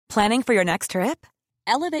Planning for your next trip?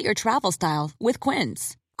 Elevate your travel style with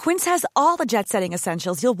Quince. Quince has all the jet-setting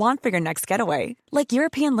essentials you'll want for your next getaway, like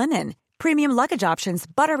European linen, premium luggage options,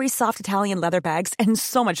 buttery soft Italian leather bags, and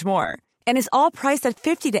so much more. And is all priced at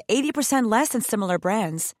 50 to 80% less than similar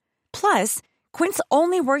brands. Plus, Quince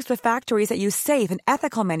only works with factories that use safe and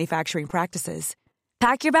ethical manufacturing practices.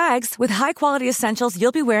 Pack your bags with high-quality essentials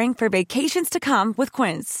you'll be wearing for vacations to come with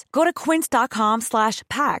Quince. Go to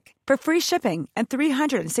quince.com/pack for free shipping and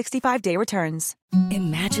 365-day returns.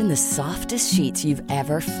 Imagine the softest sheets you've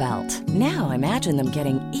ever felt. Now imagine them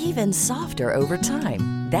getting even softer over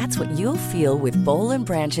time. That's what you'll feel with Boll &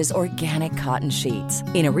 Branch's organic cotton sheets.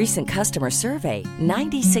 In a recent customer survey,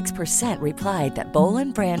 96% replied that Boll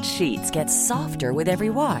 & Branch sheets get softer with every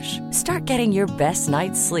wash. Start getting your best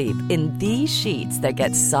night's sleep in these sheets that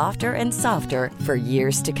get softer and softer for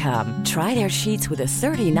years to come. Try their sheets with a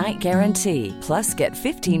 30-night guarantee. Plus, get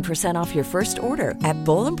 15% off your first order at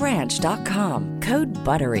bollandbranch.com. Code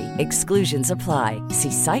BUTTERY. Exclusions apply.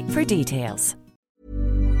 See site for details.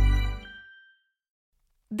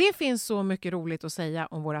 Det finns så mycket roligt att säga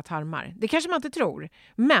om våra tarmar. Det kanske man inte tror.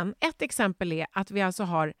 Men ett exempel är att vi alltså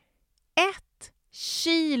har 1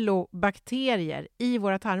 kilo bakterier i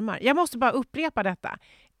våra tarmar. Jag måste bara upprepa detta.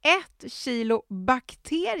 1 kilo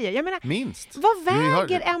bakterier. Jag menar, minst. Vad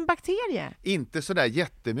väger en bakterie? Inte sådär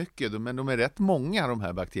jättemycket, men de är rätt många de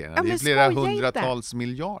här bakterierna. Ja, det är flera hundratals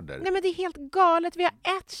miljarder. Nej, men det är helt galet. Vi har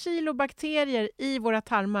 1 kilo bakterier i våra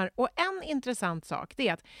tarmar. Och en intressant sak, det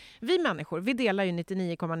är att vi människor, vi delar ju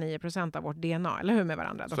 99,9% av vårt DNA, eller hur, med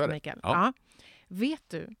varandra, Dr. Mikael? Ja. Vet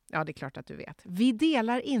du? Ja, det är klart att du vet. Vi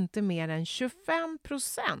delar inte mer än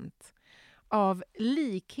 25% av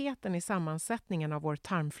likheten i sammansättningen av vår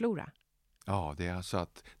tarmflora. Ja, det är alltså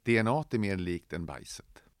att DNA är mer likt än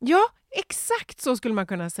bajset. Ja, exakt så skulle man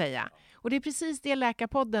kunna säga. Och det är precis det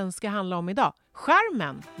Läkarpodden ska handla om idag.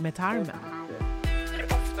 Charmen med tarmen. Hur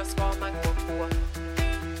ofta ska man gå på?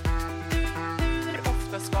 Hur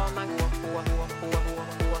ofta ska man gå på?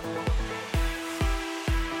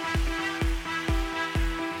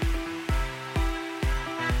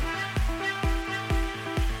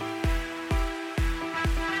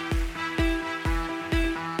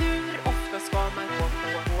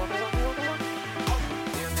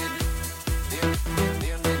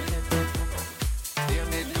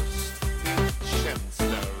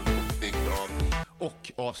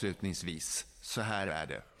 Och avslutningsvis, så här är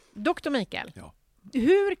det. Dr. Mikael, ja.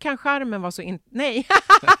 Hur kan skärmen vara så Nej.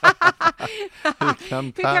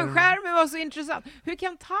 Hur kan skärmen vara så intressant? Hur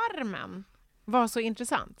kan tarmen vara så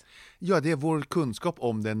intressant? Ja, det är vår kunskap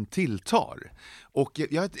om den tilltar. Och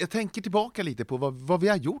jag tänker tillbaka lite på vad vi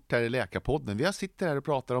har gjort här i Läkarpodden. Vi har sitter här och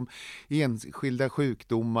pratar om enskilda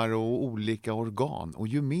sjukdomar och olika organ. Och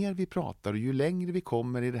ju mer vi pratar och ju längre vi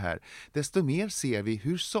kommer i det här, desto mer ser vi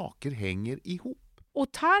hur saker hänger ihop.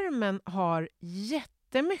 Och tarmen har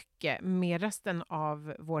jättemycket med resten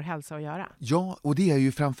av vår hälsa att göra. Ja, och det är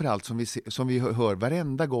ju framförallt som vi hör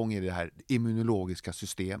varenda gång i det här immunologiska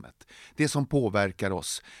systemet. Det som påverkar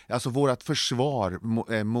oss, alltså vårt försvar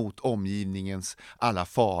mot omgivningens alla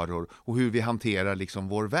faror och hur vi hanterar liksom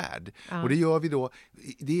vår värld. Ja. Och det gör vi då,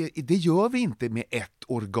 det gör vi inte med ett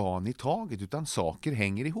organ i taget, utan saker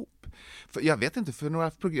hänger ihop. För jag vet inte, för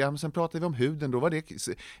några program sen pratade vi om huden, då var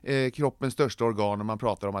det kroppens största organ och man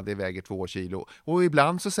pratar om att det väger 2 kilo. Och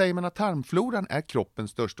ibland så säger man att tarmfloran är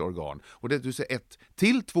kroppens största organ. Och det är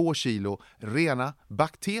 1-2 kilo rena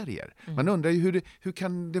bakterier. Man undrar ju hur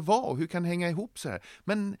kan det vara och hur kan det hänga ihop så här.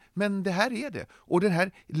 Men det här är det. Och den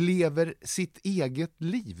här lever sitt eget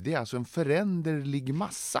liv. Det är alltså en föränderlig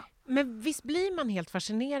massa. Men visst blir man helt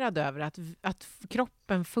fascinerad över att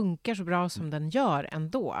kroppen funkar så bra som den gör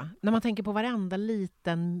ändå. När man tänker på varenda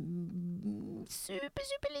liten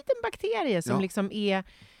superliten bakterie som liksom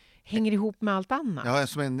hänger ihop med allt annat. Ja,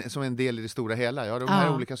 som en del i det stora hela. Ja, de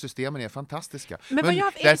här olika systemen är fantastiska. Men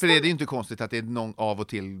därför är det ju inte konstigt att det av och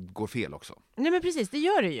till går fel också. Nej, men precis, det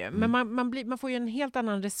gör det ju. Men man får ju en helt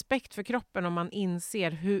annan respekt för kroppen om man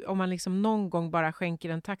inser om man liksom någon gång bara skänker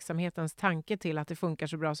en tacksamhetens tanke till att det funkar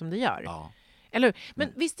så bra som det gör. Ja. Eller, men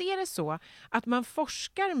visst är det så att man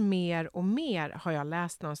forskar mer och mer, har jag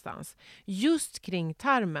läst någonstans, just kring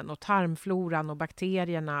tarmen och tarmfloran och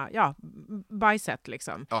bakterierna, bajset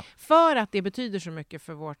liksom. Ja. För att det betyder så mycket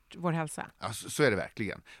för vår hälsa. Ja, så är det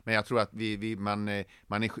verkligen. Men jag tror att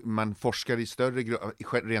man forskar i större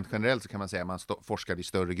grupper, rent generellt så kan man säga att man forskar i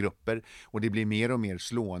större grupper, och det blir mer och mer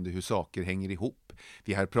slående hur saker hänger ihop.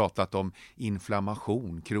 Vi har pratat om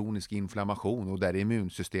inflammation, kronisk inflammation, och där är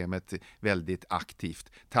immunsystemet väldigt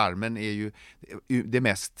aktivt. Tarmen är ju det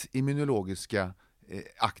mest immunologiska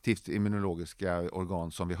aktivt immunologiska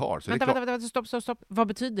organ som vi har. Så Vänta, stopp. Vad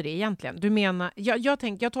betyder det egentligen? Du menar, jag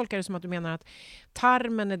tolkar det som att du menar att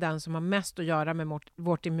tarmen är den som har mest att göra med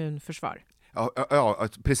vårt immunförsvar. Ja,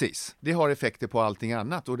 precis. Det har effekter på allting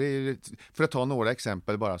annat. Och det är, för att ta några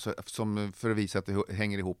exempel bara som för att visa att det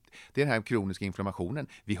hänger ihop. Det är den här kroniska inflammationen.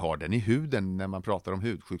 Vi har den i huden när man pratar om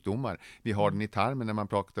hudsjukdomar. Vi har den i tarmen när man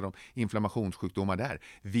pratar om inflammationssjukdomar där.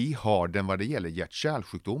 Vi har den vad det gäller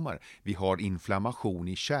hjärt-kärlsjukdomar. Vi har inflammation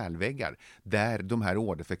i kärlväggar där de här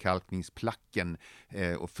åderförkalkningsplacken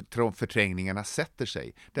och förträngningarna sätter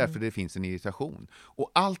sig. Därför det finns en irritation.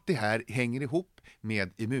 Och allt det här hänger ihop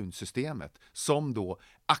med immunsystemet som då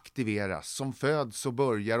aktiveras, som föds och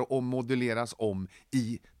börjar och moduleras om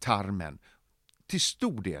i tarmen. Till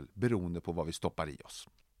stor del beroende på vad vi stoppar i oss.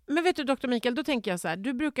 Men vet du, Dr. Mikael, då tänker jag så här,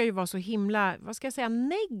 du brukar ju vara så himla,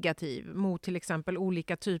 negativ mot till exempel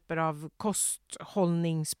olika typer av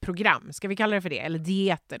kosthållningsprogram. Ska vi kalla det för det? Eller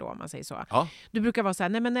dieter då, om man säger så. Ja. Du brukar vara så här,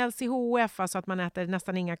 nej men LCHF, alltså att man äter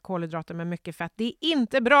nästan inga kolhydrater med mycket fett, det är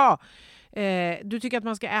inte bra. Du tycker att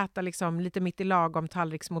man ska äta liksom lite mitt i lagom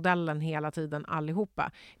tallriksmodellen hela tiden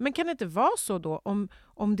allihopa. Men kan det inte vara så då,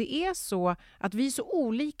 om det är så att vi är så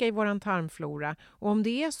olika i våran tarmflora och om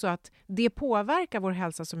det är så att det påverkar vår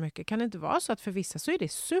hälsa så mycket, kan det inte vara så att för vissa så är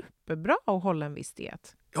det superbra att hålla en viss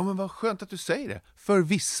diet? Ja, men vad skönt att du säger det. För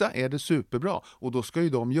vissa är det superbra och då ska ju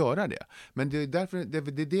de göra det. Men det är därför det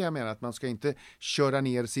är det jag menar, att man ska inte köra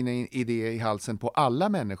ner sina idéer i halsen på alla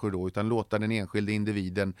människor då, utan låta den enskilde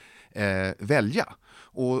individen välja.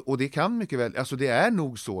 Och det kan mycket väl, alltså det är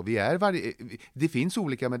nog så, det finns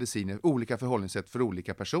olika mediciner, olika förhållningssätt för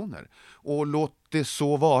olika personer. Och låt det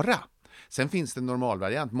så vara. Sen finns det en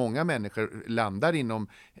normalvariant. Många människor landar inom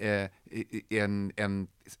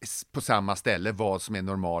på samma ställe vad som är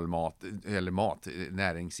normal mat eller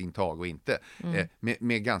näringsintag och inte.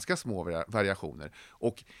 Med ganska små variationer.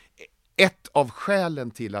 Och ett av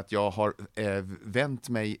skälen till att jag har vänt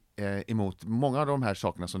mig emot många av de här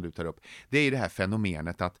sakerna som du tar upp, det är det här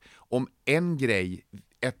fenomenet att om en grej,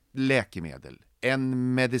 ett läkemedel,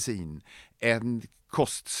 en medicin, en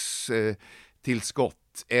kosttillskott,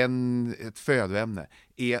 ett födoämne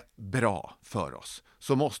är bra för oss,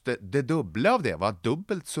 så måste det dubbla av det vara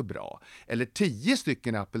dubbelt så bra. Eller 10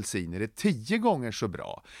 stycken apelsiner är 10 gånger så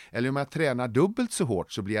bra. Eller om jag tränar dubbelt så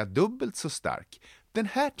hårt så blir jag dubbelt så stark. Den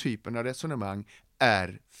här typen av resonemang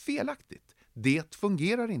är felaktigt. Det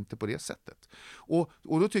fungerar inte på det sättet.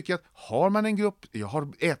 Och då tycker jag att har man en grupp, jag har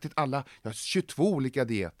ätit jag har 22 olika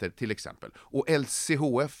dieter till exempel. Och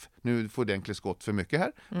LCHF, nu får den klä skott för mycket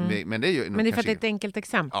här. Men det är för att det är ett enkelt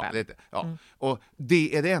exempel. Ja. Och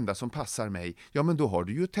det är det enda som passar mig. Ja, men då har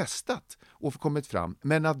du ju testat och kommit fram.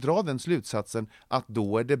 Men att dra den slutsatsen att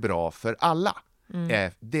då är det bra för alla.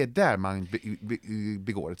 Det är där man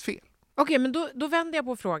begår ett fel. Okej, men då vänder jag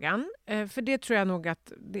på frågan, för det tror jag nog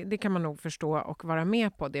att det kan man nog förstå och vara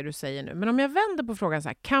med på det du säger nu. Men om jag vänder på frågan så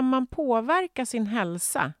här, kan man påverka sin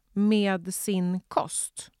hälsa med sin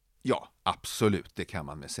kost? Ja, absolut, det kan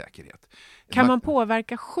man med säkerhet. Kan man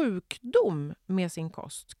påverka sjukdom med sin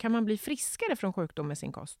kost? Kan man bli friskare från sjukdom med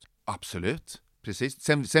sin kost? Absolut. Precis.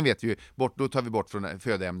 Sen vet vi ju, då tar vi bort från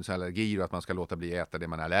födoämnesallergier och att man ska låta bli att äta det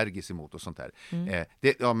man är allergisk emot och sånt där.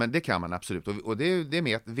 Men det kan man absolut. Och det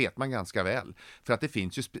vet man ganska väl. För att det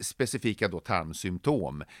finns ju specifika då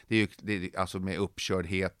tarmsymptom. Det är ju alltså med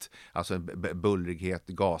uppkördhet, alltså bullrighet,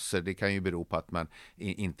 gaser. Det kan ju bero på att man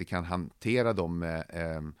inte kan hantera de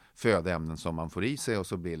födoämnen som man får i sig och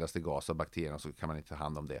så bildas det gas av bakterierna, så kan man inte ta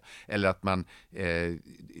hand om det. Eller att man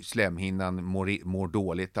slemhinnan mår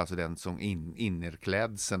dåligt, alltså den som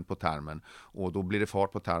innerklädseln på tarmen, och då blir det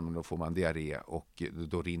fart på tarmen, då får man diarré och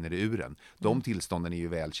då rinner det ur en. De tillstånden är ju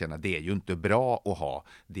välkända. Det är ju inte bra att ha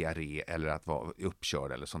diarré eller att vara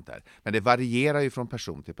uppkörd eller sånt där. Men det varierar ju från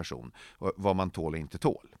person till person vad man tål och inte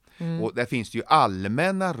tål. Och där finns det ju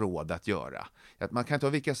allmänna råd att göra. Att man kan ta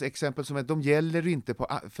vilka exempel som helst, de gäller inte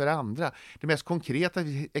för andra. Det mest konkreta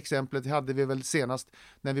exemplet hade vi väl senast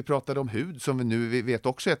när vi pratade om hud, som vi nu vet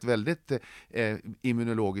också är ett väldigt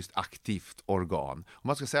immunologiskt aktivt organ. Om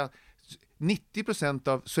man ska säga 90%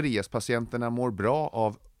 av psoriasispatienterna mår bra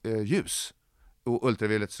av ljus och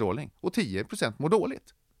ultraviolett strålning och 10% mår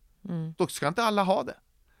dåligt. Då ska inte alla ha det.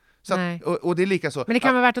 Så att, och det är lika så. Men det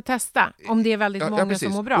kan vara värt att testa om det är väldigt många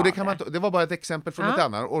som mår bra. Och det var bara ett exempel från ett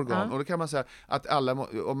annat organ. Och då kan man säga att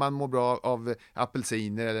om man mår bra av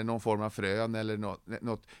apelsiner eller någon form av frön eller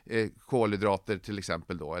något kolhydrater till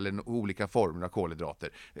exempel då, eller olika former av kolhydrater.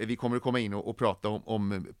 Vi kommer att komma in och prata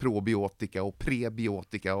om probiotika och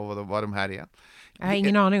prebiotika och vad de här är. Jag har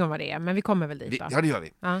ingen aning om vad det är, men vi kommer väl dit då. Ja, det gör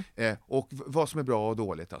vi. Och vad som är bra och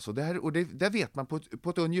dåligt. Alltså. Där vet man på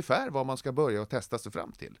ett ungefär vad man ska börja och testa sig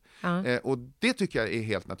fram till. Och det tycker jag är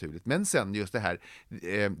helt naturligt. Men sen just det här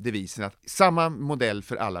devisen att samma modell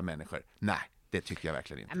för alla människor. Nej, det tycker jag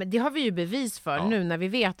verkligen inte. Men det har vi ju bevis för nu när vi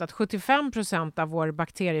vet att 75% av vår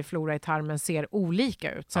bakterieflora i tarmen ser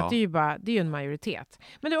olika ut. Så att det är ju en majoritet.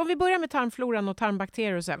 Men om vi börjar med tarmfloran och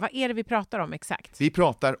tarmbakterier och så här, vad är det vi pratar om exakt? Vi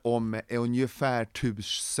pratar om ungefär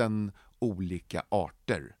 1000 olika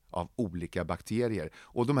arter av olika bakterier.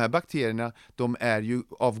 Och de här bakterierna, de är ju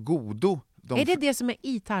av godo. Är det som är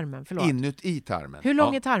i tarmen? Förlåt. Inuti tarmen. Hur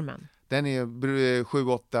lång är tarmen? Den är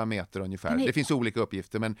 7-8 meter ungefär. Det finns olika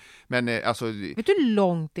uppgifter, men alltså... Vet du hur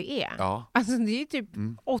långt det är? Ja. Alltså det är typ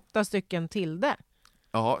 8 stycken till det.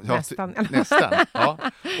 Ja, nästan. Ja.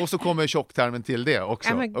 Och så kommer tjocktarmen till det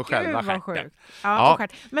också. Men och själva stjärten. Ja.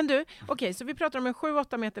 Men du, okej, så vi pratar om en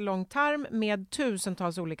 7-8 meter lång tarm med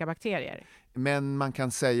tusentals olika bakterier. Men man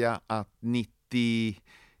kan säga att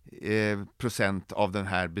 90% av den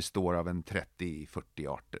här består av en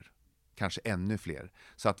 30-40 arter. Kanske ännu fler.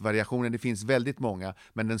 Så att variationen, det finns väldigt många,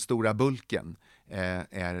 men den stora bulken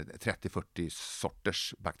är 30-40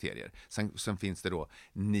 sorters bakterier. Sen finns det då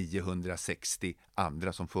 960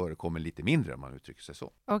 andra som förekommer lite mindre, om man uttrycker sig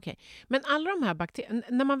så. Okej, men alla de här bakterierna,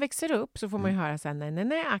 när man växer upp så får man ju höra så här,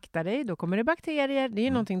 nej, akta dig, då kommer det bakterier, det är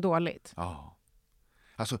ju någonting dåligt. Ja.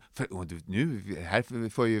 Alltså, här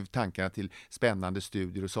får ju tankarna till spännande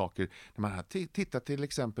studier och saker. När man har tittat till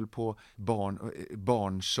exempel på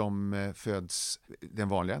barn som föds den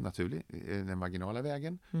vanliga, naturligt, den vaginala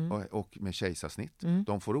vägen och med kejsarsnitt.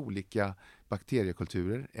 De får olika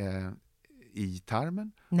bakteriekulturer i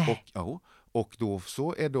tarmen. Och då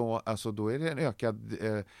är det en ökad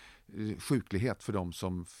sjuklighet för de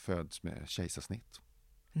som föds med kejsarsnitt.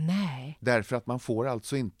 Nej. Därför att man får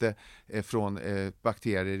alltså inte från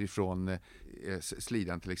bakterier ifrån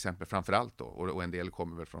slidan till exempel, framförallt då, och en del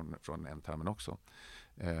kommer väl från ändtarmen också.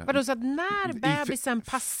 Vadå, så att när bebisen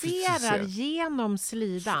passerar genom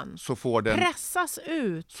slidan så får den, pressas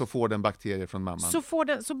ut, så får den bakterier från mamman.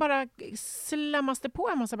 Så bara slämmas det på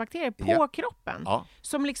en massa bakterier på kroppen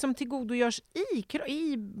som liksom tillgodogörs i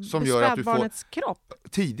spädbarnets kropp.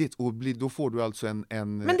 Tidigt, och då får du alltså en...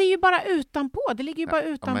 Men det är ju bara utanpå, det ligger ju bara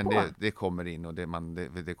utanpå. Men det kommer in och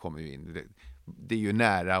det kommer ju in. Det är ju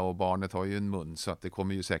nära och barnet har ju en mun så att det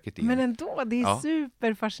kommer ju säkert in. Men ändå, det är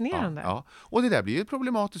superfascinerande. Ja. Och det där blir ju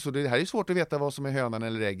problematiskt och det här är svårt att veta vad som är hönan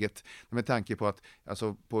eller ägget med tanke på att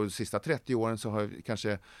alltså, på de sista 30 åren så har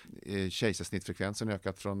kanske kejsarsnittfrekvensen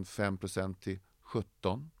ökat från 5% till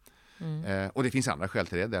 17%. Och det finns andra skäl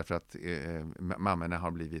till det därför att mammorna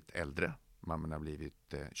har blivit äldre, mammorna har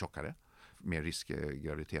blivit tjockare. Mer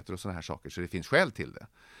riskgraviditeter och sådana här saker. Så det finns skäl till det.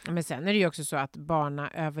 Men sen är det ju också så att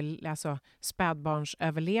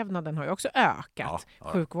spädbarnsöverlevnaden har ju också ökat.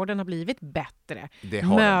 Sjukvården har blivit bättre.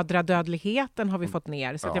 Mödradödligheten har vi fått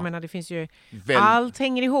ner. Så att jag menar, det finns ju... Allt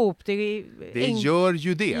hänger ihop. Det gör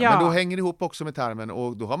ju det. Men då hänger det ihop också med tarmen.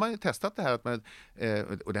 Och då har man ju testat det här. Att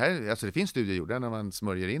och det här, alltså det finns studier gjorda när man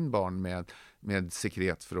smörjer in barn med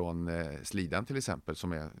sekret från slidan till exempel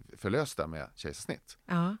som är förlösta med kejsarsnitt.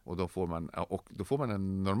 Och då får man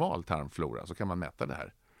en normal tarmflora, så kan man mäta det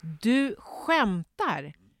här. Du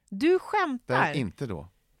skämtar. Det är inte då.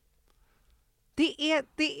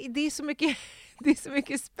 Det är så mycket det är så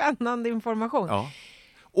mycket spännande information. Ja.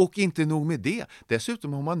 Och inte nog med det.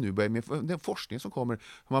 Dessutom har man nu börjat med den forskning som kommer,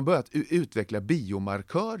 har man börjat utveckla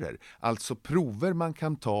biomarkörer, alltså prover man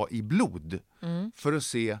kan ta i blod för att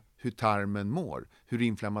se hur tarmen mår, hur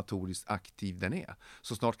inflammatoriskt aktiv den är.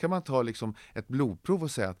 Så snart kan man ta liksom ett blodprov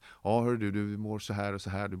och säga att du mår så här och så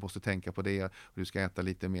här, du måste tänka på det och du ska äta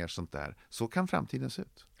lite mer sånt där. Så kan framtiden se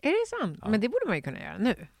ut. Är det sant? Ja. Men det borde man ju kunna göra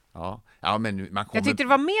nu. Ja, men man kommer... Jag tyckte det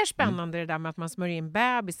var mer spännande det där med att man smörjer in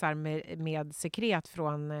bebisar med sekret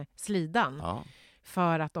från slidan. Ja.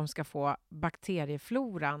 För att de ska få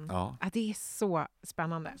bakteriefloran. Ja, det är så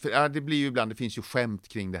spännande. För, det blir ju ibland, det finns ju skämt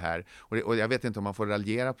kring det här. Och jag vet inte om man får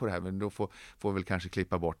raljera på det här, men då får väl kanske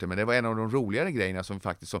klippa bort det. Men det var en av de roligare grejerna som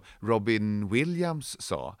Robin Williams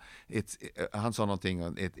sa. Han sa någonting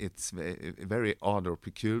om it's very odd or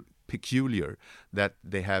peculiar that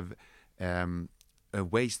they have a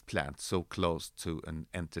waste plant so close to an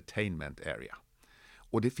entertainment area.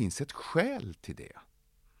 Och det finns ett skäl till det.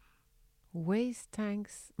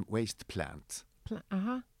 Waste plant.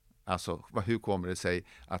 Aha. Alltså, hur kommer det sig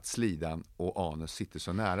att slidan och anus sitter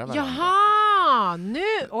så nära varandra? Jaha!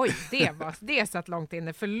 Nu! Oj, det satt långt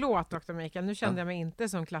inne. Förlåt, Dr. Mikael. Nu kände jag mig inte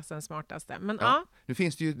som klassens smartaste. Men ja. Nu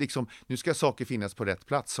finns det ju liksom, nu ska saker finnas på rätt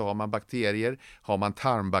plats. Så har man bakterier, har man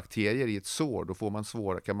tarmbakterier i ett sår, då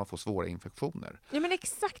kan man få svåra infektioner. Ja, men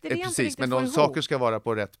exakt. Det är precis, inte riktigt men de saker ska vara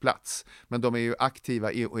på rätt plats. Men de är ju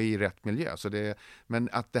aktiva i rätt miljö. Så men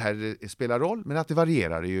att det här spelar roll, men att det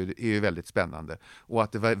varierar är ju väldigt spännande. Och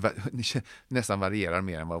att det nästan varierar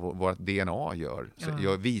mer än vad vårt DNA gör. Så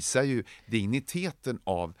jag visar ju digniteten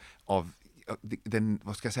av den,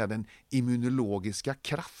 vad ska jag säga, den immunologiska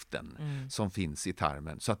kraften som finns i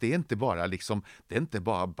tarmen. Så att det är inte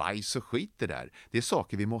bara bajs och skit det där. Det är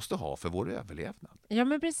saker vi måste ha för vår överlevnad. Ja,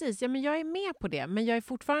 men precis. Ja, men jag är med på det. Men jag är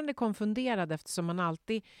fortfarande konfunderad eftersom man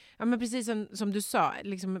alltid, ja men precis som du sa,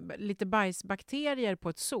 liksom, lite bajsbakterier på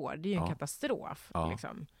ett sår, det är ju en katastrof. Ja.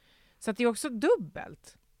 Liksom. Så att det är också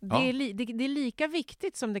dubbelt. Det är lika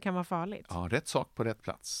viktigt som det kan vara farligt. Ja, rätt sak på rätt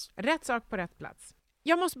plats. Rätt sak på rätt plats.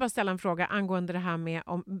 Jag måste bara ställa en fråga angående det här med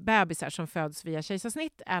om bebisar som föds via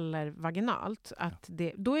kejsarsnitt eller vaginalt.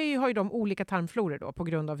 Då har ju de olika tarmfloror då på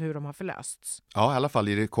grund av hur de har förlösts. Ja, i alla fall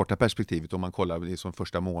i det korta perspektivet om man kollar det som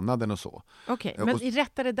första månaden och så. Okej, men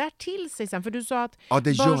rättar det där till sig sen? För du sa att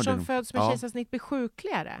det barn som föds med kejsarsnitt blir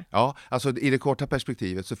sjukligare. Ja, alltså i det korta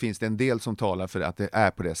perspektivet så finns det en del som talar för att det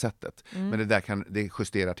är på det sättet. Men det där det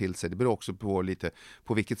justerar till sig. Det beror också på lite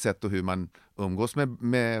på vilket sätt och hur man umgås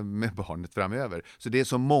med barnet framöver. Så det är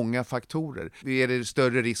så många faktorer. Är det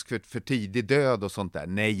större risk för tidig död och sånt där?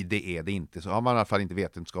 Nej, det är det inte. Så har man i alla fall inte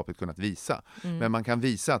vetenskapligt kunnat visa. Men man kan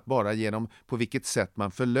visa att bara genom på vilket sätt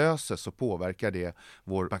man förlöses så påverkar det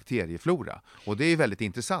vår bakterieflora. Och det är väldigt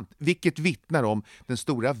intressant. Vilket vittnar om den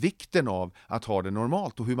stora vikten av att ha det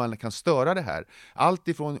normalt och hur man kan störa det här. Allt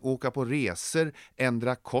ifrån åka på resor,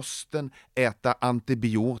 ändra kosten, äta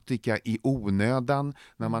antibiotika i onödan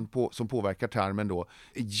när man som påverkar tarmen då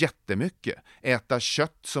jättemycket. Äta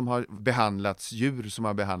kött som har behandlats, djur som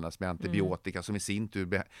har behandlats med antibiotika som i sin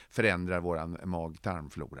tur förändrar våran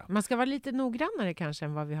mag-tarmflora. Man ska vara lite noggrannare kanske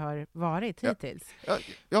än vad vi har varit hittills.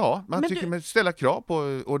 Ja, man tycker man ställa krav på,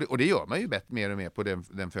 och det gör man ju mer och mer på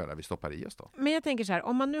den föda vi stoppar i oss då. Men jag tänker så här,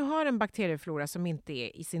 om man nu har en bakterieflora som inte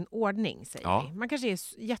är i sin ordning, säger vi. Man kanske är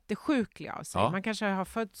jättesjuklig av sig. Man kanske har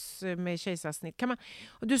fötts med kejsarsnitt.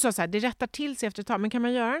 Och du sa så här, det rättar till sig efter ett tag, men kan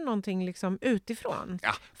man göra någonting liksom utifrån?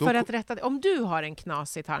 För att rätta, om du har en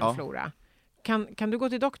knasig tarmflora, kan du gå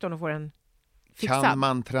till doktorn och få den fixad? Kan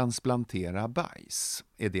man transplantera bajs?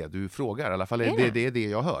 Är det du frågar? I alla fall är det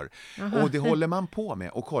jag hör. Aha. Och det håller man på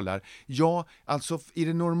med och kollar. Ja, alltså i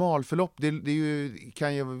det normalförlopp,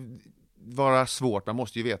 kan ju vara svårt. Man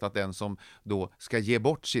måste ju veta att den som då ska ge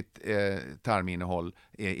bort sitt tarminnehåll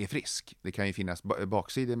är frisk. Det kan ju finnas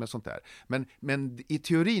baksidor med sånt där. Men i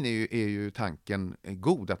teorin är ju tanken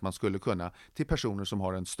god att man skulle kunna till personer som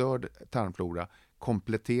har en störd tarmflora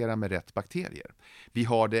komplettera med rätt bakterier. Vi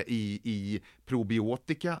har det i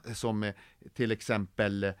probiotika som till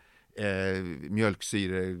exempel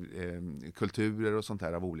mjölksyrekulturer och sånt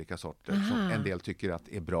här av olika sorter som en del tycker att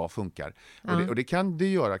är bra funkar. Och det kan det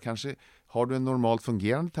göra. Kanske har du en normalt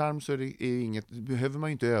fungerande tarm så behöver man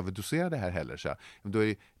ju inte överdosera det här heller. Så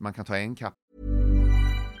man kan ta en kapp.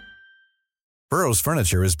 Burrow's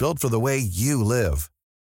furniture is built for the way you live.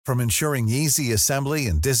 From ensuring easy assembly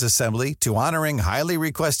and disassembly to honoring highly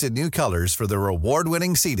requested new colors for their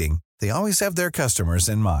award-winning seating, they always have their customers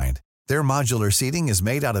in mind. Their modular seating is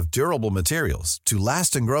made out of durable materials to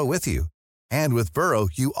last and grow with you. And with Burrow,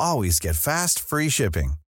 you always get fast, free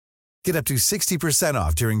shipping. Get up to 60%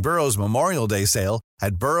 off during Burrow's Memorial Day sale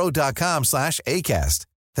at burrow.com/ACAST.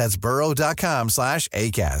 That's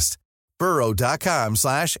burrow.com/ACAST.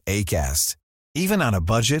 burrow.com/ACAST. Even on a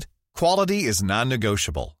budget, quality is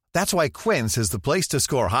non-negotiable. That's why Quince is the place to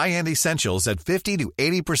score high-end essentials at 50 to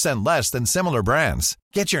 80% less than similar brands.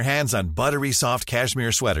 Get your hands on buttery soft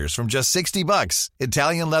cashmere sweaters from just $60,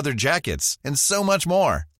 Italian leather jackets, and so much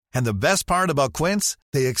more. And the best part about Quince,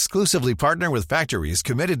 they exclusively partner with factories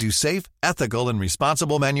committed to safe, ethical, and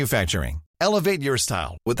responsible manufacturing. Elevate your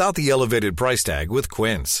style without the elevated price tag with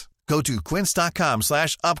Quince. Go to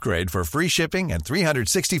quince.com/upgrade for free shipping and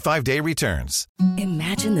 365-day returns.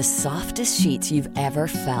 Imagine the softest sheets you've ever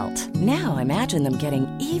felt. Now imagine them getting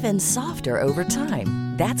even softer over time.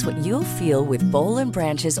 That's what you'll feel with Boll &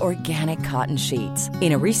 Branch's organic cotton sheets.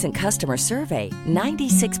 In a recent customer survey,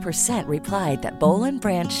 96% replied that Boll &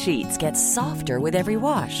 Branch sheets get softer with every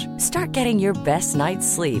wash. Start getting your best night's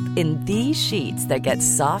sleep in these sheets that get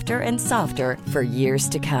softer and softer for years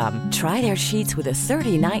to come. Try their sheets with a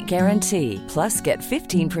 30-night guarantee. Plus, get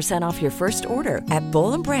 15% off your first order at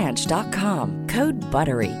bollandbranch.com. Code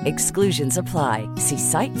BUTTERY. Exclusions apply. See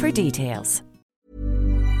site for details.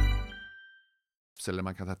 Eller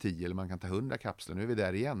man kan ta 10 eller man kan ta 100 kapslar. Nu är vi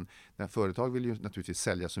där igen. När företag vill ju naturligtvis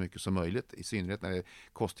sälja så mycket som möjligt, i synnerhet när det är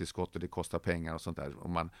kosttillskott och det kostar pengar och sånt där. Och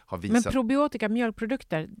man har visat... Men probiotika,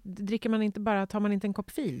 mjölkprodukter, tar man inte en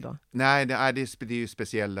kopp fil då? Nej, det är ju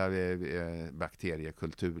speciella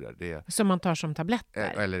bakteriekulturer. Som man tar som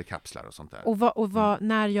tabletter? Eller kapslar och sånt där. Och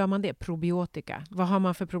när gör man det? Probiotika. Vad har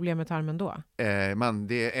man för problem med tarmen då?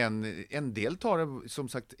 Det är en del tar det som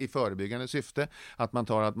sagt i förebyggande syfte. Att man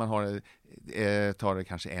tar det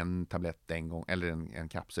kanske en tablett en gång eller en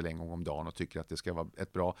kapsel en gång om dagen och tycker att det ska vara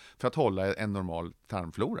ett bra för att hålla en normal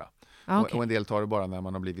tarmflora. Okay. Och en del tar det bara när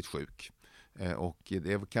man har blivit sjuk. Och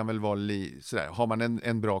det kan väl vara sådär. Har man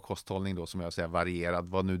en bra kosthållning då, som jag säger, varierad,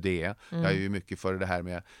 vad nu det är. Jag är ju mycket för det här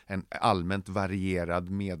med en allmänt varierad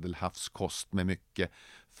medelhavskost med mycket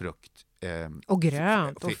frukt. Och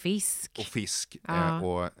grönt och fisk. Och fisk. Ja.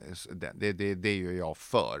 Och det är ju jag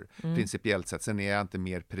för. Principiellt sett. Sen är jag inte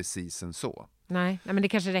mer precis än så. Nej, men det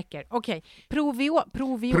kanske räcker. Okej.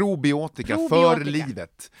 Probiotika för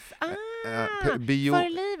livet. För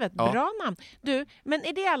livet. Ja. Bra namn. Du, men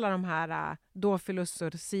är det alla de här dofilus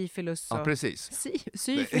och sifilus? Och... Ja, precis.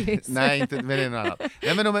 Syfilis? Nej, inte med det något annat.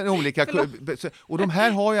 Nej, men de är olika. Och de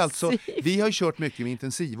här har ju alltså... Vi har ju kört mycket med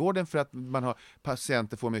intensivvården för att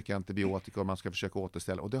patienter får mycket antibiotika och man ska försöka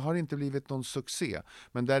återställa. Och det har inte blivit någon succé.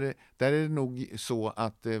 Men där är det nog så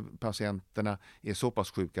att patienterna är så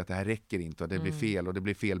pass sjuka att det här räcker inte och det blir fel och det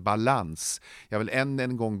blir fel balans. Jag vill än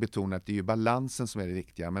en gång betona att det är ju balansen som är det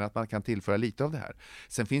viktiga, men att man kan tillföra lite av det här.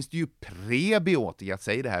 Sen finns det ju prebiotika, att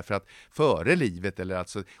säga det här, för att före livet, eller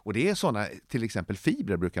alltså, och det är sådana, till exempel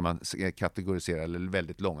fibrer brukar man kategorisera, eller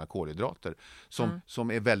väldigt långa kolhydrater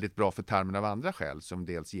som är väldigt bra för tarmen av andra skäl, som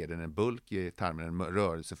dels ger den en bulk, ger tarmen en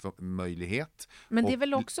rörelsemöjlighet. Men det är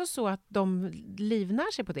väl också så att de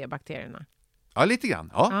livnär sig på det, bakterierna? Ja, lite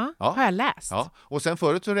grann. Ja. Har jag läst. Ja. Och sen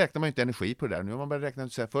förut så räknar man inte energi på det där. Nu har man börjat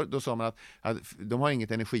räkna, då sa man att de har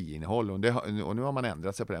inget energiinnehåll och nu har man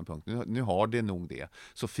ändrat sig på den punkten. Nu har det nog det.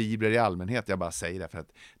 Så fibrer i allmänhet, jag bara säger det för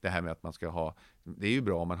att det här med att man ska ha, det är ju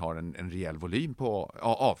bra om man har en rejäl volym på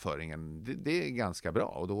avföringen. Det är ganska bra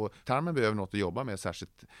och då tarmen behöver något att jobba med,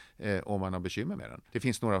 särskilt om man har bekymmer med den. Det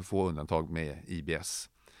finns några få undantag med IBS.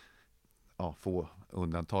 Ja, få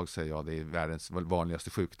undantag säger jag, det är världens vanligaste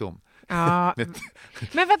sjukdom. Ja.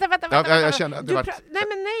 Men vänta. Jag känner att nej.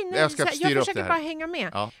 Jag försöker bara hänga med.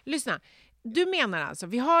 Ja. Lyssna, du menar alltså,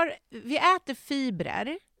 vi äter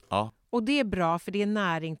fibrer och det är bra för det är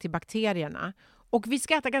näring till bakterierna. Och vi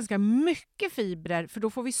ska äta ganska mycket fibrer för då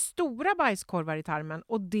får vi stora bajskorvar i tarmen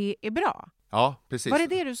och det är bra. Ja, precis. Var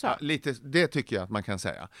det du sa? Ja, lite, det tycker jag att man kan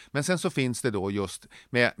säga. Men sen så finns det då just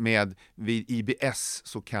med vid IBS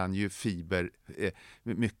så kan ju för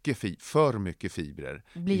mycket fibrer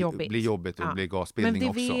bli jobbigt och bli gasbildning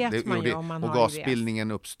också. Men det vet man ju om man har och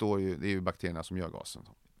gasbildningen uppstår ju, det är ju bakterierna som gör gasen.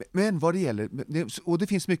 Men vad det gäller, och det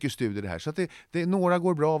finns mycket studier det här, så att några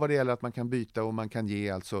går bra vad det gäller att man kan byta och man kan ge,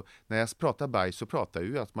 alltså när jag pratar bajs så pratar jag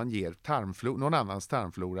ju att man ger någon annans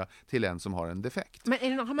tarmflora till en som har en defekt.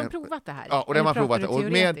 Men har man provat det här? Ja, och det har man provat.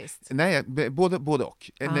 Nej, både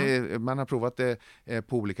och. Man har provat det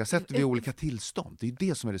på olika sätt vid olika tillstånd. Det är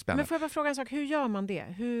det som är det spännande. Men får jag bara fråga en sak, hur gör man det?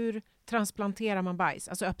 Hur transplanterar man bajs?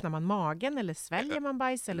 Alltså öppnar man magen eller sväljer man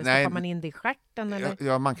bajs eller stoppar man in det i stjärten? Eller?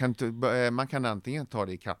 Ja, man kan antingen ta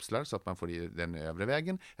det i kapslar så att man får i den övre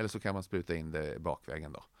vägen, eller så kan man spruta in det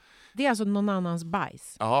bakvägen då. Det är alltså någon annans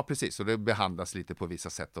bajs? Ja, precis. Och det behandlas lite på vissa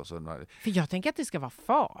sätt. Och så. För jag tänker att det ska vara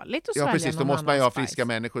farligt att svälja någon annans bajs. Ja, precis. Då måste man ju ha friska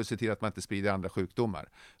människor och se till att man inte sprider andra sjukdomar.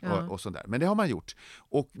 Och sånt där. Men det har man gjort.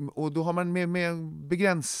 Och då har man med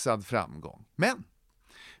begränsad framgång.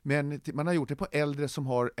 Men man har gjort det på äldre som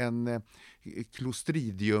har en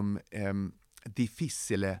Clostridium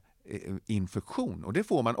difficile infektion, och det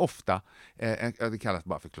får man ofta, det kallas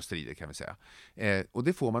bara för klostridier kan vi säga, och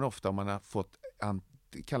det får man ofta om man har fått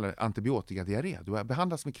antibiotikadiarré. Du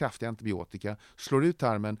behandlas med kraftig antibiotika, slår ut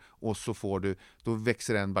tarmen och så då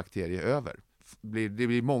växer en bakterie över. Det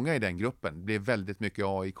blir många i den gruppen. Det blir väldigt mycket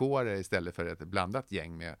AIK-are istället för ett blandat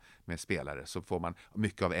gäng med spelare, så får man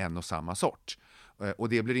mycket av en och samma sort. Och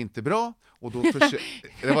det blir inte bra. Och då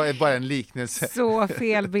det var bara en liknelse. Så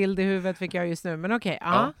fel bild i huvudet fick jag just nu, men okej.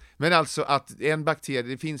 Ja. Men alltså att en bakterie,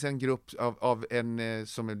 det finns en grupp av en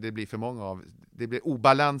som det blir för många av, det blir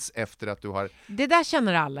obalans efter att du har... Det där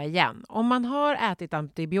känner alla igen. Om man har ätit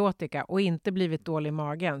antibiotika och inte blivit dålig i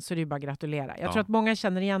magen så är det ju bara att gratulera. Jag tror att många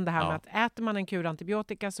känner igen det här med att äter man en kur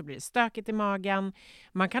antibiotika så blir det stökigt i magen.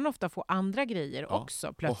 Man kan ofta få andra grejer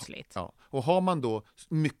också plötsligt. Och har man då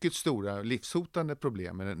mycket stora livshotande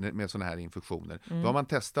problem med sådana här infektioner, då har man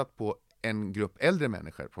testat på en grupp äldre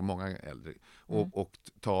människor, på många äldre, och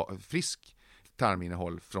ta frisk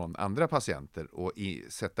tarminnehåll från andra patienter och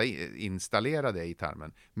installera det i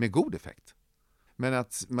tarmen med god effekt. Men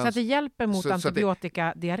att man, så att det hjälper mot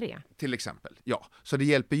antibiotikadiarré? Till exempel, ja. Så det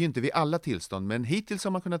hjälper ju inte vid alla tillstånd, men hittills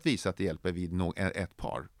har man kunnat visa att det hjälper vid ett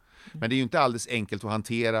par. Men det är ju inte alldeles enkelt att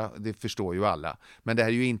hantera, det förstår ju alla. Men det här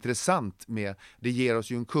är ju intressant det ger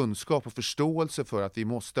oss ju en kunskap och förståelse för att vi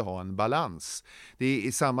måste ha en balans. Det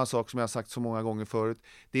är samma sak som jag har sagt så många gånger förut.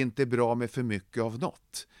 Det är inte bra med för mycket av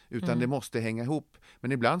något, utan det måste hänga ihop.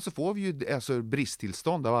 Men ibland så får vi ju alltså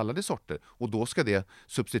bristtillstånd av alla de sorter, och då ska det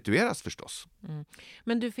substitueras förstås.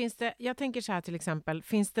 Men jag tänker så här till exempel,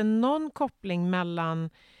 finns det någon koppling mellan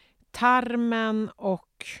tarmen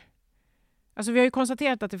och... Alltså vi har ju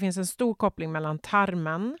konstaterat att det finns en stor koppling mellan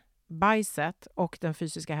tarmen, bajset och den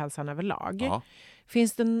fysiska hälsan överlag. Ja.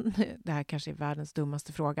 Det här kanske är världens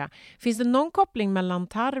dummaste fråga. Finns det någon koppling mellan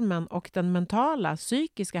tarmen och den mentala,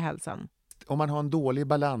 psykiska hälsan? Om man har en dålig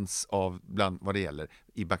balans bland vad det gäller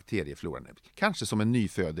i bakteriefloran, kanske som en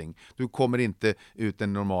nyföding, du kommer inte ut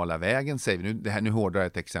den normala vägen, säger vi. Nu hårdare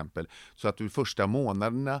ett exempel, så att du första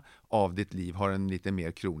månaderna av ditt liv har en lite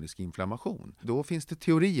mer kronisk inflammation. Då finns det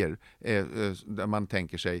teorier där man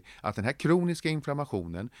tänker sig att den här kroniska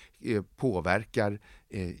inflammationen påverkar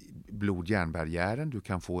blod-hjärnbarriären. Du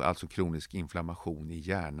kan få alltså kronisk inflammation i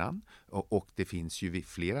hjärnan, och det finns ju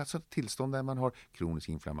flera tillstånd där man har kronisk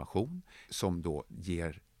inflammation som då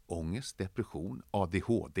ger ångest, depression,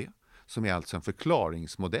 ADHD, som är alltså en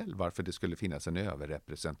förklaringsmodell varför det skulle finnas en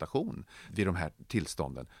överrepresentation vid de här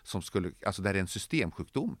tillstånden, som alltså där en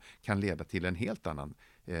systemsjukdom kan leda till en helt annan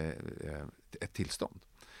ett tillstånd.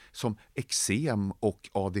 Som eksem och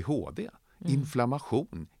ADHD.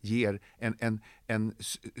 Inflammation ger en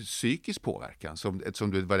psykisk påverkan som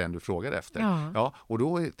var den du frågade efter. Ja, och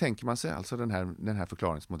då tänker man sig alltså den här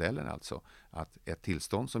förklaringsmodellen, alltså att ett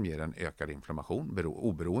tillstånd som ger en ökad inflammation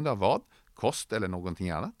oberoende av vad, kost eller någonting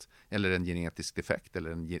annat, eller en genetisk defekt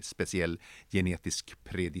eller en speciell genetisk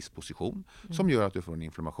predisposition som gör att du får en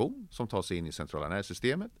inflammation som tar sig in i centrala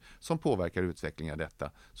nervsystemet, som påverkar utvecklingen av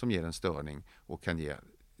detta, som ger en störning och kan ge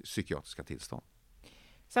psykiatriska tillstånd.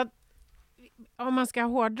 Så att, om man ska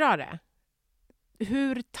hårdra det,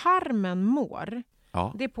 hur tarmen mår,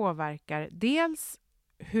 det påverkar dels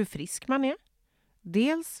hur frisk man är,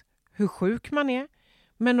 dels hur sjuk man är,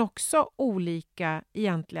 men också olika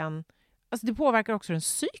egentligen, alltså det påverkar också den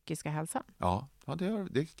psykiska hälsan. Ja,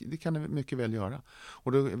 det kan det mycket väl göra.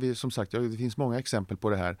 Och då, som sagt, det finns många exempel på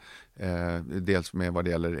det här, dels med vad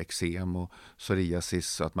det gäller eksem och psoriasis,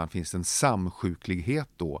 så att man finns en samsjuklighet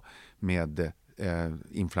då med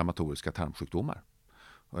inflammatoriska tarmsjukdomar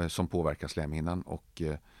som påverkar slemhinnan och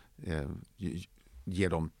ger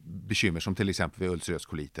dem bekymmer som till exempel vid ulcerös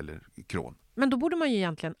kolit eller Crohn. Men då borde man ju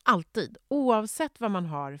egentligen alltid, oavsett vad man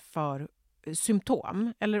har för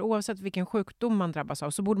symptom eller oavsett vilken sjukdom man drabbas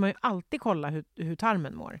av, så borde man ju alltid kolla hur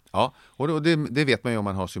tarmen mår. Ja, och det vet man ju om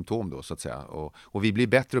man har symptom då, så att säga. Och vi blir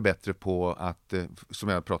bättre och bättre på att, som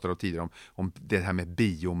jag pratade om tidigare, om det här med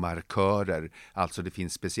biomarkörer. Alltså det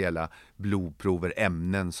finns speciella blodprover,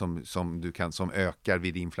 ämnen som ökar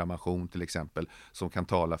vid inflammation till exempel, som kan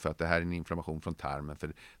tala för att det här är en inflammation från tarmen,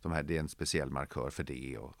 för det är en speciell markör för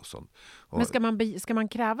det och sånt. Men ska man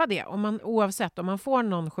kräva det? Oavsett om man får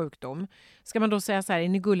någon sjukdom, ska man då säga så här, är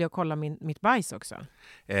ni gulliga att kolla mitt bajs också?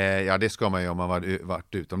 Ja, det ska man ju om man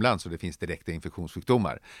varit utomlands och det finns direkta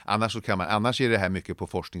infektionssjukdomar. Annars är det här mycket på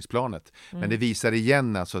forskningsplanet. Men det visar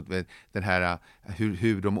igen alltså den här,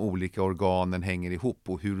 hur de olika organen hänger ihop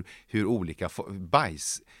och hur olika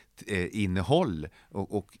bajs innehåll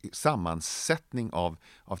och sammansättning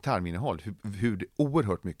av tarminnehåll, hur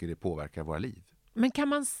oerhört mycket det påverkar våra liv. Men kan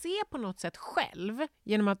man se på något sätt själv,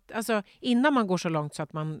 genom att, alltså, innan man går så långt så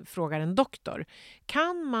att man frågar en doktor,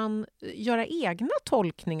 kan man göra egna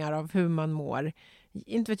tolkningar av hur man mår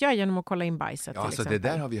Inte vet jag, genom att kolla in bajset Ja, till alltså exempel. det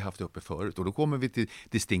där har vi haft uppe förut och då kommer vi till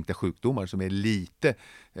distinkta sjukdomar som är lite,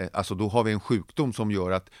 alltså då har vi en sjukdom som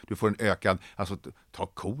gör att du får en ökad, alltså ta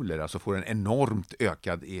kolera, alltså får en enormt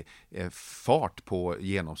ökad fart på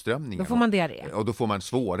genomströmningen. Då får man diarré. Och då får man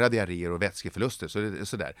svåra diarréer och vätskeförluster,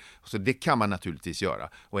 så det kan man naturligtvis göra.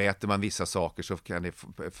 Och äter man vissa saker så kan det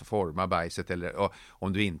forma bajset, eller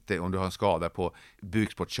om du har en skada på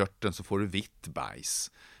bukspottkörteln så får du vitt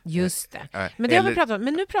bajs. Just det. Men det har vi pratat om.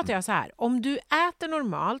 Men nu pratar jag så här. Om du äter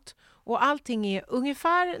normalt och allting är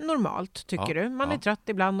ungefär normalt, tycker du. Man är trött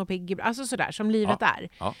ibland och pigg ibland. Alltså sådär, som livet är.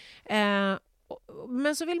 Ja.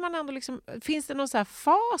 Men så vill man ändå liksom... Finns det någon så här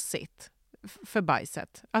facit för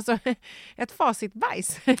bajset? Alltså ett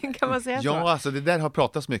facitbajs, kan man säga så? Ja, alltså det där har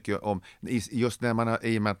pratats mycket om, just när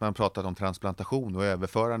i och med att man pratat om transplantation och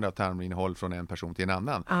överförande av tarminnehåll från en person till en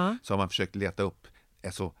annan, så har man försökt leta upp,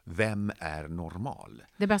 alltså, vem är normal?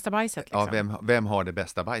 Det bästa bajset, liksom. Ja, vem har det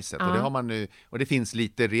bästa bajset? Och det har man nu, och det finns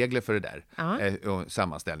lite regler för det där, och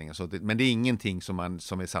sammanställningen. Men det är ingenting som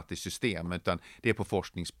är satt i system, utan det är på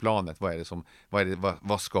forskningsplanet.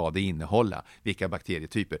 Vad ska det innehålla? Vilka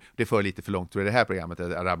bakterietyper? Det för lite för långt, tror jag, det här programmet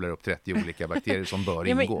jag rabblar upp 30 olika bakterier som bör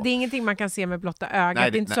ingå. Men det är ingenting man kan se med blotta ögat.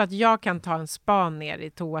 Nej, det är inte så att jag kan ta en span ner i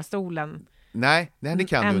toastolen Nej, det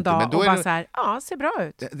kan du inte. En dag men då och är bara det, så här, ser bra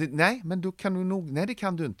ut. Nej, men då kan du nog, nej, det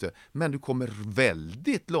kan du inte. Men du kommer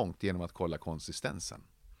väldigt långt genom att kolla konsistensen.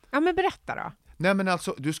 Ja, men berätta då. Nej, men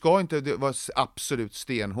alltså, du ska inte vara absolut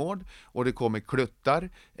stenhård och det kommer kluttar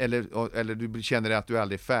eller du känner att du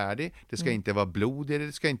aldrig är färdig. Det ska inte vara blod,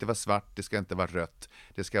 det ska inte vara svart, det ska inte vara rött.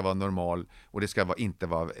 Det ska vara normal och det ska inte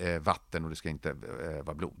vara vatten och det ska inte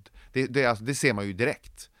vara blod. Det ser man ju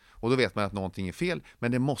direkt. Och då vet man att någonting är fel,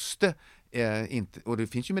 men det måste inte, och det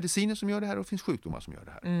finns ju mediciner som gör det här och det finns sjukdomar som gör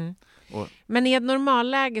det här. Men i ett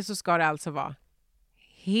normalläge så ska det alltså vara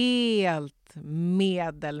helt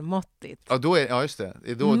medelmåttigt. Ja, just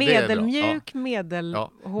det. Då, Medelmjuk,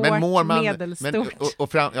 medelhårt,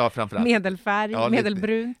 medelstort, framförallt. medelfärg,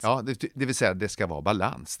 medelbrunt. Ja, det vill säga det ska vara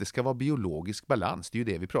balans. Det ska vara biologisk balans. Det är ju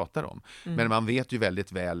det vi pratar om. Men man vet ju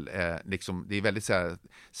väldigt väl, liksom, det är väldigt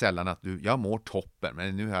sällan att jag mår toppen,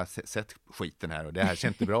 men nu har jag sett skiten här och det här ser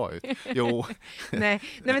inte bra ut. Jo. Nej,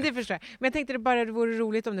 men det förstår jag. Men jag tänkte det vore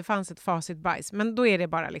roligt om det fanns ett facitbajs. Men då är det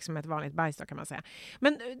bara liksom ett vanligt bajs då, kan man säga.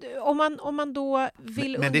 Men om man då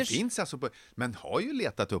vill... Men det finns alltså... Man har ju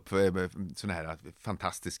letat upp såna här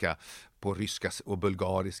fantastiska på ryska och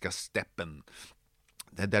bulgariska steppen.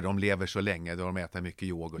 Där de lever så länge, där de äter mycket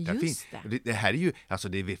yoghurt. Det här är ju, alltså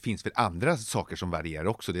det finns väl andra saker som varierar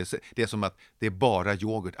också. Det är som att det är bara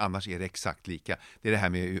yoghurt, annars är det exakt lika. Det är det här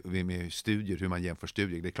med studier, hur man jämför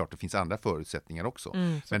studier. Det är klart det finns andra förutsättningar också.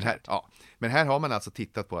 Men här har man alltså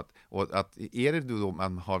tittat på att är det då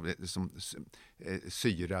man har som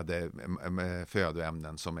syrade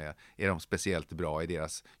födoämnen som är de speciellt bra i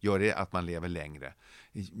deras, gör det att man lever längre?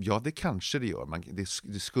 Ja, det kanske det gör.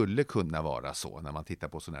 Det skulle kunna vara så när man tittar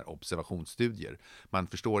på sådana här observationsstudier. Man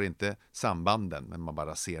förstår inte sambanden, men man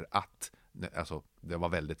bara ser att alltså, det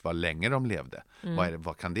var vad länge de levde.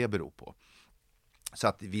 Vad kan det bero på? Så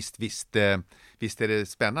att visst är det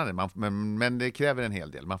spännande, men det kräver en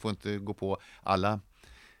hel del. Man får inte gå på alla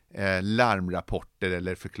larmrapporter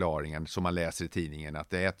eller förklaringar som man läser i tidningen, att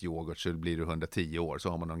det är ett yoghurt så blir du 110 år, så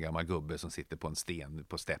har man någon gammal gubbe som sitter på en sten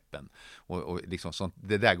på steppen och liksom sånt,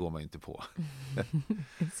 det där går man ju inte på.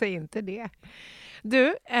 Säg inte det.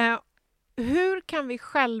 Du, hur kan vi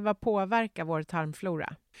själva påverka vår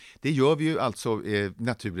tarmflora? Det gör vi ju alltså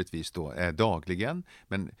naturligtvis då dagligen,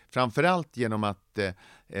 men framförallt genom att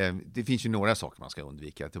det finns ju några saker man ska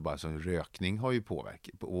undvika. Att bara som rökning har ju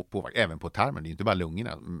påverkat även på tarmen, det är inte bara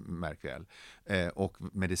lungorna, märk väl. Och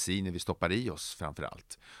mediciner vi stoppar i oss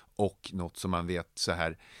framförallt. Och något som man vet så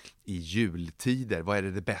här i jultider, vad är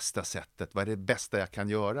det bästa sättet? Vad är det bästa jag kan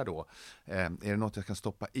göra då? Är det något jag kan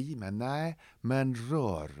stoppa i mig? Nej, men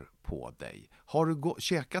rör på dig. Har du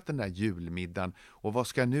käkat den där julmiddagen och vad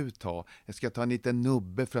ska jag nu ta? Jag ska ta en liten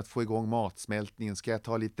nubbe för att få igång matsmältningen. Ska jag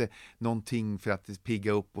ta lite någonting för att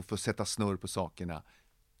pigga upp och få sätta snurr på sakerna?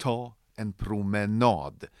 Ta en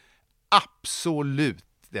promenad. Absolut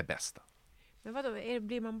det bästa. Men vadå,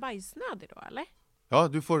 blir man bajsnödig då, eller? Ja,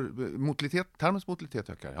 du får tarmens motilitet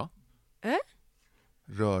ökar, ja.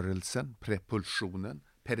 Rörelsen, prepulsionen,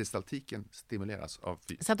 peristaltiken stimuleras av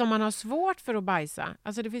fys. Så att om man har svårt för att bajsa,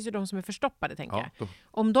 alltså det finns ju de som är förstoppade, tänker jag. Då.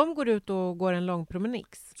 Om de går ut och går en lång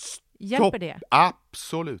promenix, hjälper det?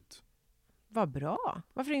 Absolut. Vad bra.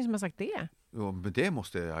 Varför är det ingen som har sagt det? Jo, men det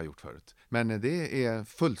måste jag ha gjort förut. Men det är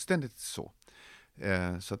fullständigt så.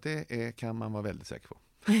 Så att det kan man vara väldigt säker på.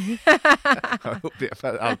 Jag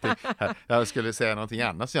upprepar alltid. Jag skulle säga någonting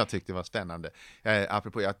annat som jag tyckte var spännande.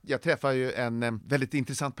 Apropå, jag träffade ju en väldigt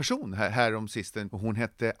intressant person här om sisten. Hon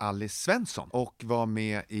hette Alice Svensson och var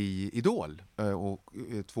med i Idol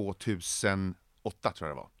 2008 tror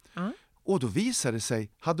jag det var. Och då visade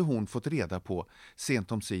sig, hade hon fått reda på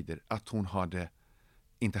sent om sidor att hon har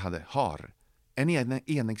en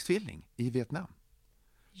enäggstvilling i Vietnam.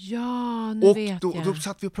 Ja, nu vet jag. Och då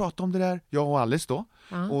satt vi och pratade om det där, jag och Alice då.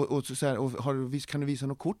 Och så här, kan du visa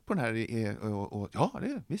något kort på den här? Ja, det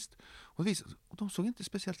är visst. Och de såg inte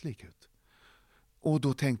speciellt lika ut. Och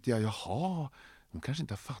då tänkte jag, jaha, hon kanske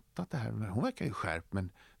inte har fattat det här. Hon verkar ju skärpt,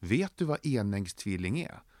 men vet du vad enäggstvilling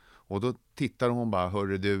är? Och då tittar hon bara,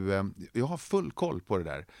 hörru du, jag har full koll på det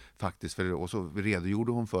där faktiskt. Och så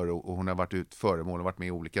redogjorde hon för det, och hon har varit ut föremål och varit med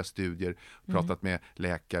i olika studier, pratat med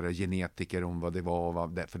läkare, genetiker om vad det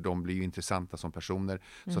var, för de blir ju intressanta som personer.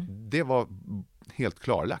 Så att det var helt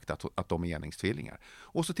klarlagt att de är enäggstvillingar.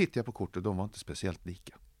 Och så tittade jag på kortet, de var inte speciellt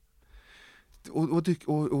lika.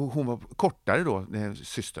 Och hon var kortare då,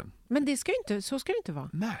 systern. Men så ska det inte vara.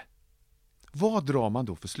 Nej. Vad drar man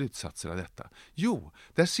då för slutsatser av detta? Jo,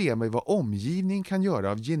 där ser man vad omgivningen kan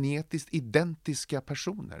göra av genetiskt identiska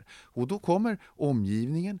personer. Och då kommer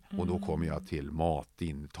omgivningen, och då kommer jag till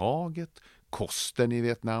matintaget, kosten i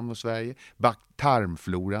Vietnam och Sverige.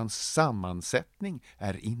 Tarmflorans sammansättning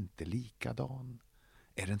är inte likadan.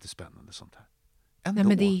 Är det inte spännande sånt här? Nej,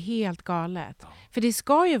 men det är helt galet. Ja. För det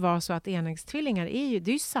ska ju vara så att enäggstvillingar det är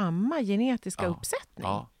ju samma genetiska uppsättning.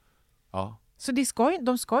 Ja. Så de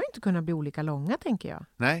ska ju inte kunna bli olika långa, tänker jag.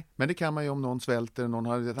 Nej, men det kan man ju om någon svälter, någon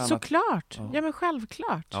har ett annat. Såklart, ja men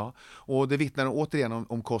självklart. Ja. Och det vittnar återigen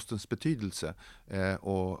om kostens betydelse.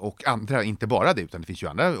 Och andra, inte bara det, utan det finns ju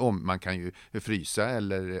andra, man kan ju frysa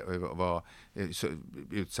eller vara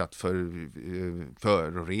utsatt för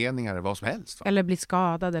föroreningar eller vad som helst. Va? Eller bli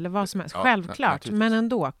skadad eller vad som helst, självklart. Men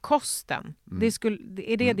ändå, kosten,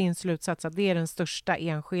 är det din slutsats att det är den största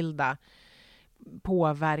enskilda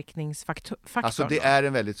påverkningsfaktor? Alltså det är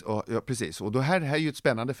en väldigt, precis, och då här är ju ett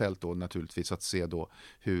spännande fält då naturligtvis att se då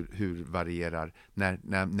hur varierar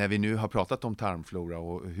när vi nu har pratat om tarmflora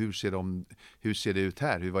och hur ser det ut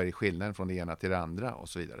här, vad är skillnaden från det ena till det andra och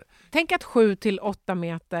så vidare. Tänk att 7-8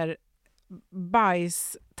 meter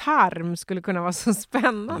bajstarm skulle kunna vara så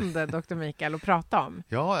spännande, Dr. Mikael, att prata om.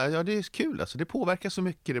 Ja, det är kul. Alltså, det påverkar så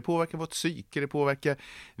mycket. Det påverkar vårt psyke, det påverkar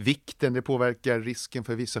vikten, det påverkar risken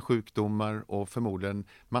för vissa sjukdomar och förmodligen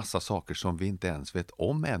massa saker som vi inte ens vet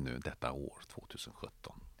om ännu detta år,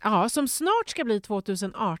 2017. Ja, som snart ska bli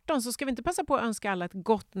 2018, så ska vi inte passa på att önska alla ett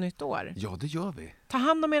gott nytt år. Ja, det gör vi. Ta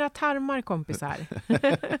hand om era tarmar, kompisar.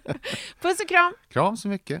 Puss och kram! Kram så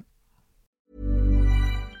mycket!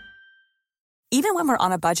 Even when we're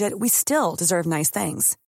on a budget, we still deserve nice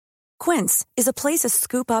things. Quince is a place to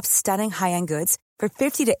scoop up stunning high-end goods for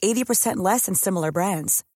 50 to 80% less than similar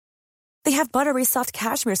brands. They have buttery soft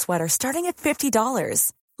cashmere sweaters starting at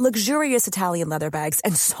 $50, luxurious Italian leather bags,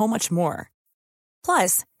 and so much more.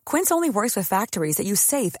 Plus, Quince only works with factories that use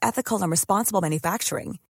safe, ethical, and responsible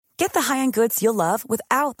manufacturing. Get the high-end goods you'll love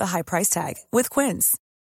without the high price tag with Quince.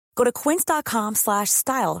 Go to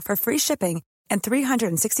quince.com/style for free shipping and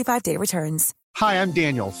 365-day returns. Hi, I'm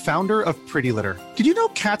Daniel, founder of Pretty Litter. Did you know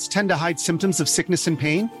cats tend to hide symptoms of sickness and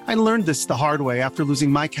pain? I learned this the hard way after losing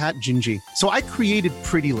my cat, Gingy. So I created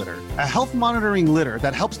Pretty Litter, a health monitoring litter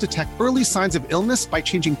that helps detect early signs of illness by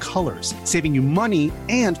changing colors, saving you money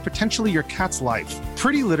and potentially your cat's life.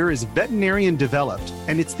 Pretty Litter is veterinarian developed,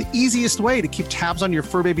 and it's the easiest way to keep tabs on your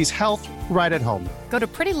fur baby's health right at home. Go to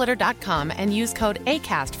prettylitter.com and use code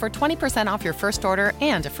ACAST for 20% off your first order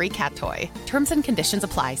and a free cat toy. Terms and conditions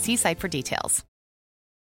apply. See site for details.